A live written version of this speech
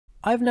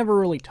I've never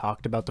really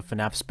talked about the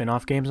FNAF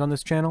spin-off games on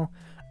this channel.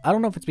 I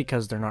don't know if it's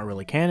because they're not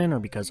really canon or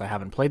because I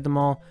haven't played them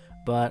all,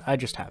 but I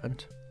just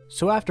haven't.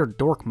 So after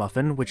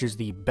Dorkmuffin, which is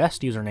the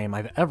best username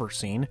I've ever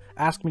seen,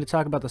 asked me to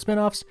talk about the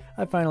spin-offs,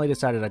 I finally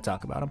decided I'd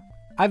talk about them.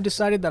 I've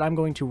decided that I'm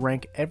going to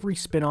rank every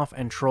spin-off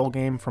and troll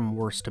game from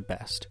worst to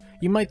best.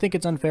 You might think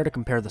it's unfair to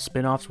compare the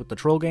spin-offs with the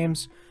troll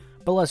games,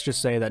 but let's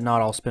just say that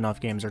not all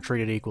spin-off games are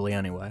treated equally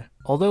anyway.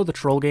 Although the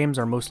troll games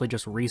are mostly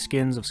just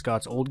reskins of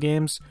Scott's old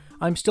games,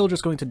 I'm still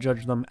just going to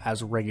judge them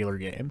as regular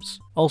games.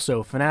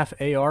 Also,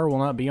 FNAF AR will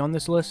not be on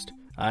this list.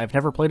 I've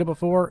never played it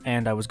before,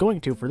 and I was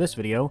going to for this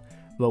video,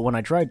 but when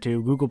I tried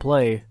to, Google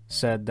Play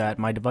said that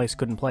my device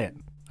couldn't play it.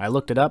 I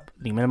looked it up.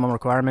 The minimum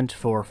requirement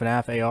for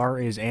FNAF AR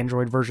is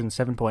Android version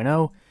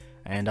 7.0,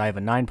 and I have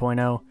a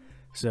 9.0,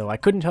 so I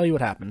couldn't tell you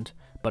what happened,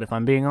 but if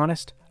I'm being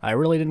honest, I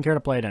really didn't care to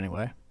play it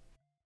anyway.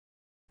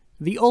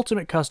 The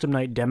Ultimate Custom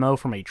Night demo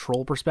from a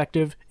troll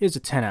perspective is a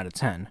 10 out of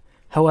 10.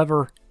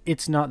 However,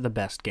 it's not the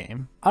best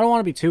game. I don't want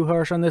to be too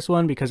harsh on this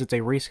one because it's a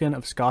reskin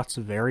of Scott's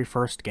very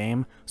first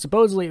game.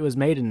 Supposedly it was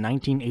made in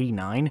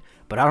 1989,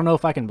 but I don't know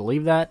if I can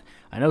believe that.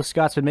 I know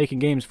Scott's been making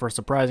games for a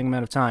surprising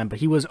amount of time, but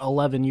he was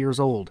 11 years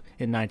old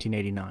in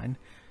 1989.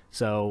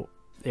 So,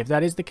 if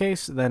that is the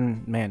case,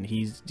 then man,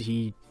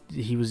 he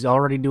was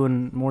already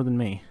doing more than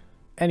me.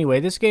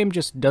 Anyway, this game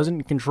just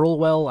doesn't control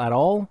well at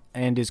all,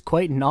 and is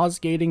quite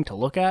nauseating to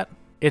look at.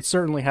 It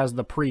certainly has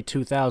the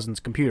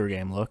pre-2000s computer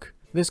game look.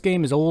 This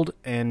game is old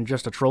and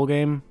just a troll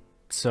game,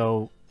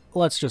 so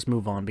let's just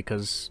move on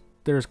because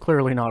there's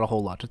clearly not a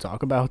whole lot to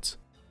talk about.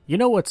 You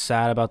know what's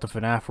sad about the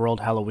FNAF World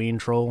Halloween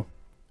troll?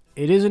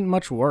 It isn't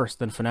much worse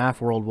than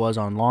FNAF World was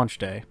on launch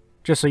day.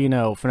 Just so you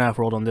know, FNAF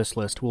World on this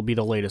list will be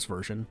the latest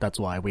version, that's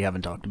why we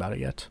haven't talked about it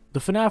yet. The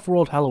FNAF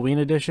World Halloween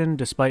edition,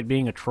 despite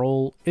being a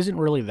troll, isn't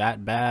really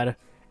that bad.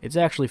 It's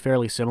actually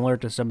fairly similar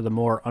to some of the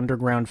more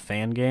underground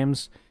fan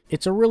games.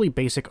 It's a really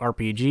basic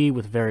RPG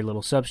with very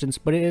little substance,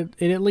 but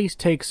it at least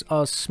takes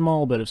a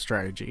small bit of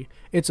strategy.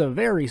 It's a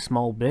very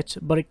small bit,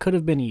 but it could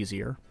have been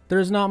easier.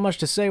 There's not much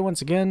to say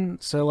once again,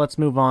 so let's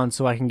move on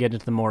so I can get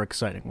into the more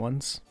exciting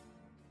ones.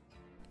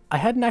 I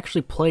hadn't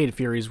actually played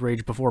Fury's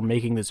Rage before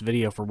making this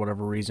video for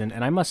whatever reason,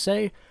 and I must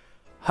say,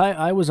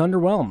 I was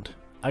underwhelmed.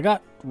 I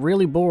got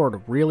really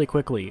bored really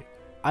quickly.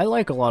 I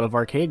like a lot of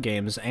arcade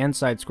games and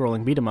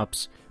side-scrolling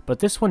beat-em-ups, but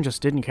this one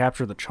just didn't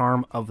capture the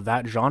charm of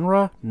that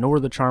genre, nor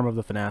the charm of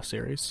the FNAF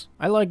series.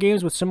 I like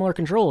games with similar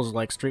controls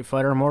like Street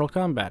Fighter and Mortal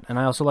Kombat, and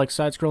I also like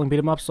side-scrolling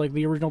beat-em-ups like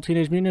the original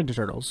Teenage Mutant Ninja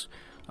Turtles.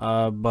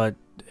 But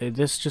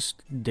this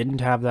just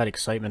didn't have that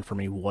excitement for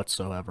me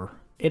whatsoever.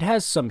 It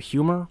has some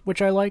humor,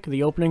 which I like.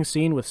 The opening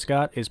scene with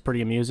Scott is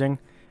pretty amusing,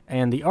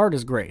 and the art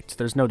is great,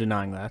 there's no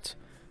denying that.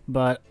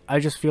 But I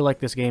just feel like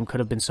this game could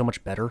have been so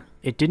much better.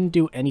 It didn't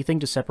do anything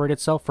to separate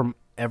itself from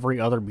every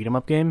other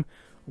beat-em-up game,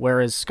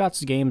 whereas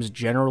Scott's games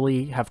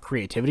generally have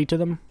creativity to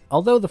them.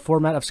 Although the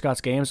format of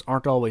Scott's games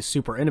aren't always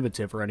super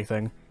innovative or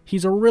anything,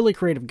 he's a really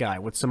creative guy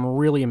with some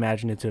really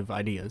imaginative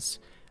ideas.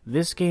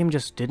 This game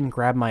just didn't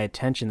grab my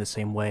attention the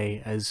same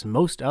way as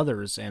most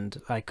others,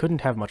 and I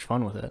couldn't have much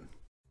fun with it.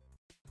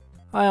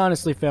 I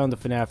honestly found the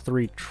FNAF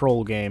 3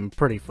 troll game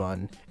pretty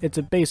fun. It's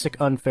a basic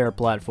unfair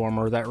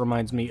platformer that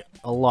reminds me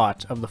a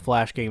lot of the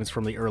Flash games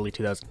from the early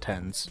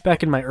 2010s.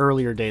 Back in my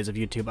earlier days of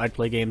YouTube, I'd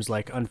play games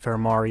like Unfair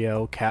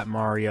Mario, Cat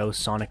Mario,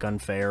 Sonic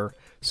Unfair,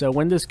 so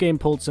when this game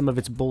pulled some of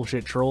its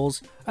bullshit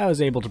trolls, I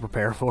was able to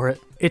prepare for it.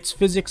 Its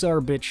physics are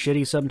a bit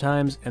shitty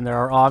sometimes, and there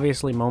are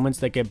obviously moments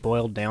that get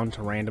boiled down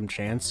to random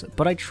chance,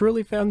 but I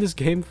truly found this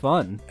game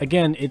fun.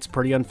 Again, it's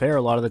pretty unfair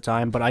a lot of the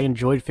time, but I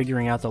enjoyed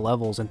figuring out the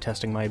levels and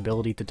testing my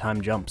ability to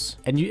time jumps.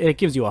 And it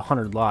gives you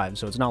 100 lives,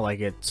 so it's not like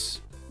you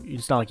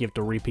have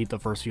to repeat the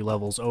first few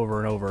levels over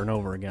and over and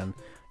over again.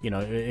 You know,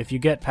 if you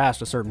get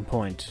past a certain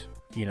point,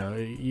 you know,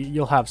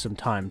 you'll have some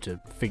time to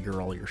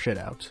figure all your shit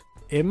out.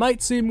 It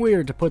might seem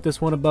weird to put this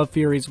one above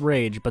Fury's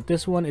Rage, but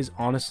this one is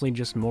honestly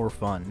just more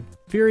fun.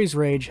 Fury's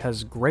Rage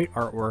has great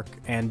artwork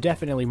and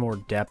definitely more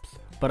depth,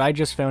 but I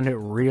just found it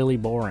really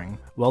boring.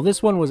 While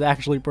this one was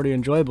actually pretty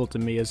enjoyable to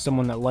me as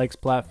someone that likes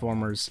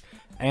platformers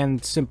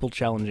and simple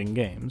challenging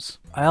games.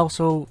 I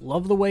also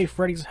love the way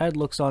Freddy's head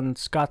looks on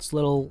Scott's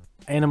little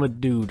anima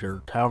dude,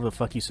 or however the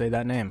fuck you say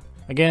that name.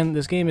 Again,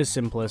 this game is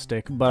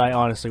simplistic, but I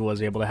honestly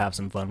was able to have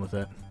some fun with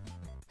it.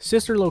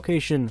 Sister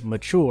Location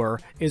Mature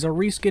is a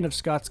reskin of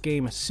Scott's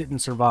game Sit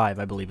and Survive,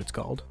 I believe it's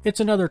called. It's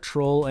another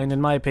troll, and in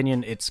my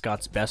opinion, it's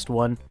Scott's best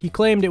one. He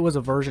claimed it was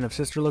a version of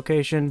Sister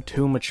Location,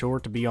 too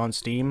mature to be on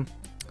Steam.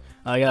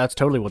 Yeah, that's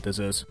totally what this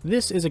is.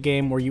 This is a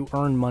game where you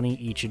earn money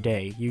each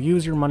day. You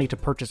use your money to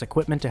purchase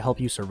equipment to help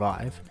you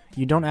survive.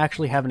 You don't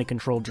actually have any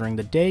control during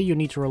the day, you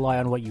need to rely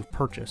on what you've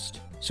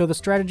purchased. So the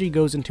strategy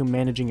goes into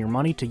managing your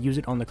money to use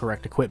it on the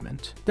correct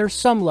equipment. There's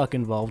some luck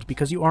involved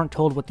because you aren't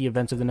told what the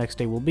events of the next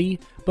day will be,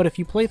 but if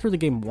you play through the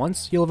game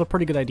once, you'll have a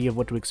pretty good idea of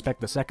what to expect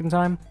the second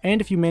time,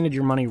 and if you manage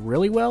your money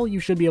really well,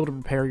 you should be able to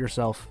prepare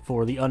yourself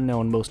for the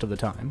unknown most of the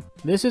time.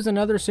 This is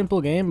another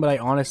simple game, but I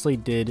honestly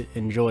did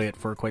enjoy it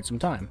for quite some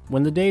time.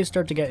 When the days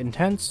start to get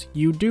intense,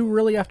 you do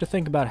really have to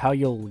think about how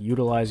you'll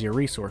utilize your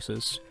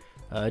resources.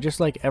 Just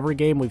like every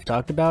game we've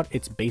talked about,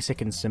 it's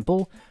basic and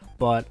simple,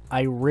 but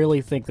I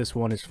really think this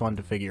one is fun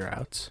to figure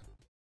out.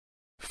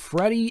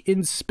 Freddy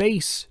in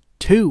Space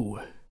 2!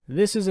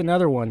 This is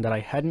another one that I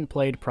hadn't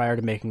played prior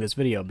to making this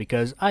video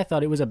because I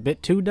thought it was a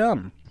bit too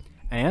dumb.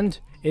 And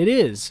it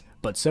is,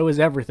 but so is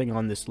everything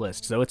on this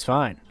list, so it's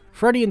fine.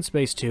 Freddy in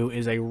Space 2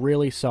 is a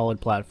really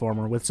solid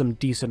platformer with some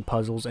decent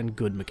puzzles and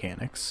good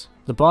mechanics.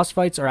 The boss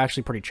fights are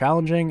actually pretty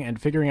challenging,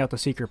 and figuring out the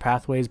secret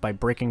pathways by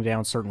breaking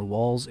down certain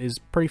walls is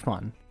pretty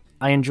fun.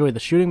 I enjoy the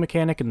shooting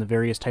mechanic and the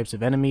various types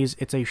of enemies.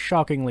 It's a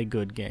shockingly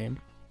good game.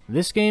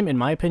 This game, in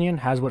my opinion,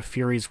 has what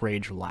Fury's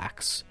Rage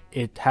lacks.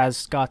 It has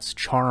Scott's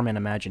charm and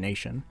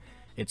imagination.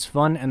 It's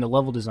fun, and the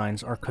level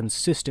designs are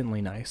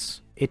consistently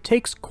nice. It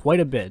takes quite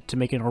a bit to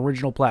make an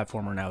original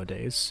platformer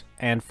nowadays,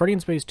 and Freddy in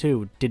Space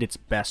 2 did its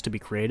best to be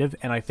creative,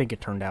 and I think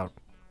it turned out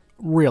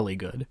really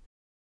good.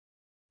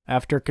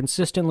 After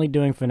consistently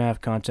doing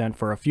FNAF content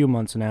for a few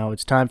months now,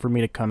 it's time for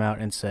me to come out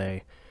and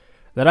say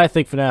that I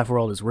think FNAF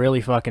World is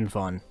really fucking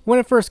fun. When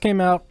it first came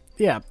out,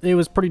 yeah, it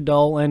was pretty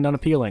dull and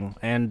unappealing,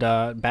 and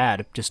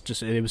bad.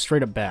 It was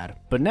straight up bad.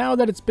 But now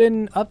that it's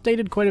been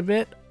updated quite a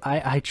bit,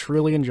 I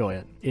truly enjoy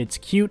it. It's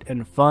cute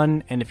and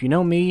fun, and if you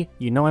know me,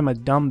 you know I'm a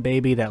dumb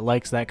baby that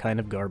likes that kind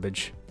of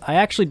garbage. I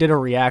actually did a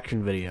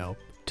reaction video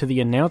to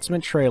the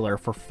announcement trailer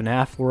for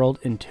FNAF World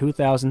in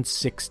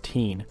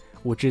 2016,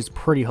 which is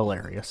pretty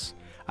hilarious.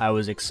 I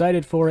was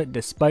excited for it,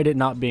 despite it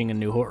not being a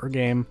new horror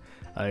game.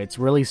 It's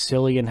really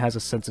silly and has a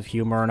sense of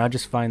humor, and I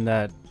just find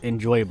that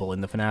enjoyable in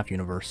the FNAF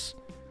universe.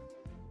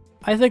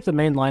 I think the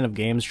main line of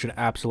games should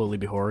absolutely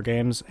be horror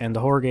games, and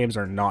the horror games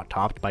are not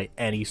topped by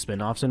any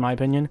spin-offs in my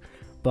opinion,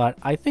 but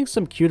I think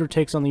some cuter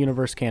takes on the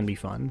universe can be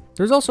fun.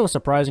 There's also a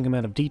surprising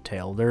amount of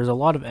detail. There's a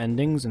lot of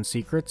endings and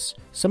secrets,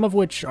 some of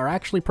which are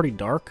actually pretty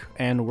dark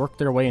and work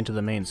their way into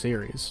the main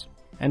series.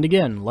 And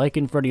again, like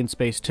in Freddy in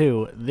Space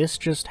 2, this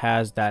just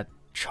has that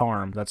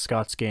charm that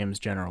Scott's games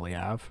generally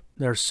have.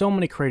 There's so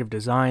many creative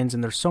designs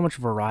and there's so much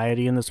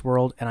variety in this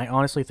world, and I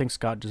honestly think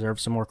Scott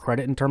deserves some more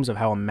credit in terms of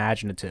how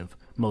imaginative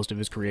most of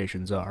his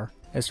creations are.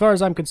 As far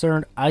as I'm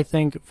concerned, I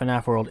think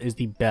FNAF World is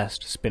the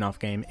best spin-off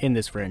game in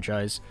this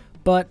franchise,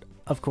 but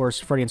of course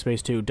Freddy in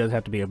Space 2 does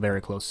have to be a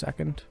very close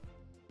second.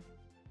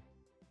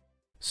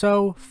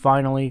 So,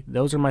 finally,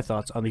 those are my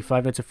thoughts on the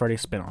Five Nights at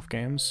Freddy's spin-off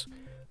games.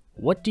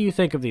 What do you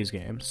think of these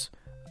games?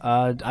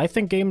 I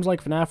think games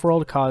like FNAF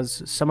World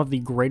cause some of the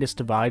greatest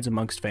divides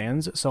amongst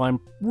fans, so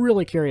I'm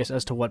really curious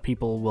as to what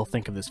people will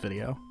think of this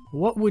video.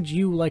 What would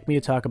you like me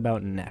to talk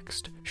about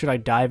next? Should I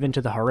dive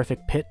into the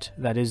horrific pit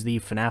that is the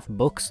FNAF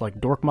books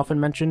like Dork Muffin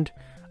mentioned?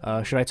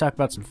 Should I talk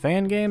about some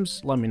fan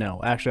games? Let me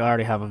know. Actually, I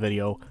already have a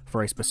video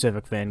for a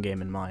specific fan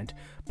game in mind,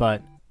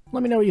 but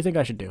let me know what you think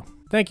I should do.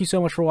 Thank you so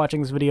much for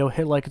watching this video.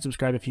 Hit like and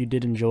subscribe if you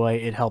did enjoy.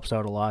 It helps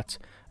out a lot,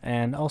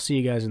 and I'll see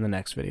you guys in the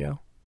next video.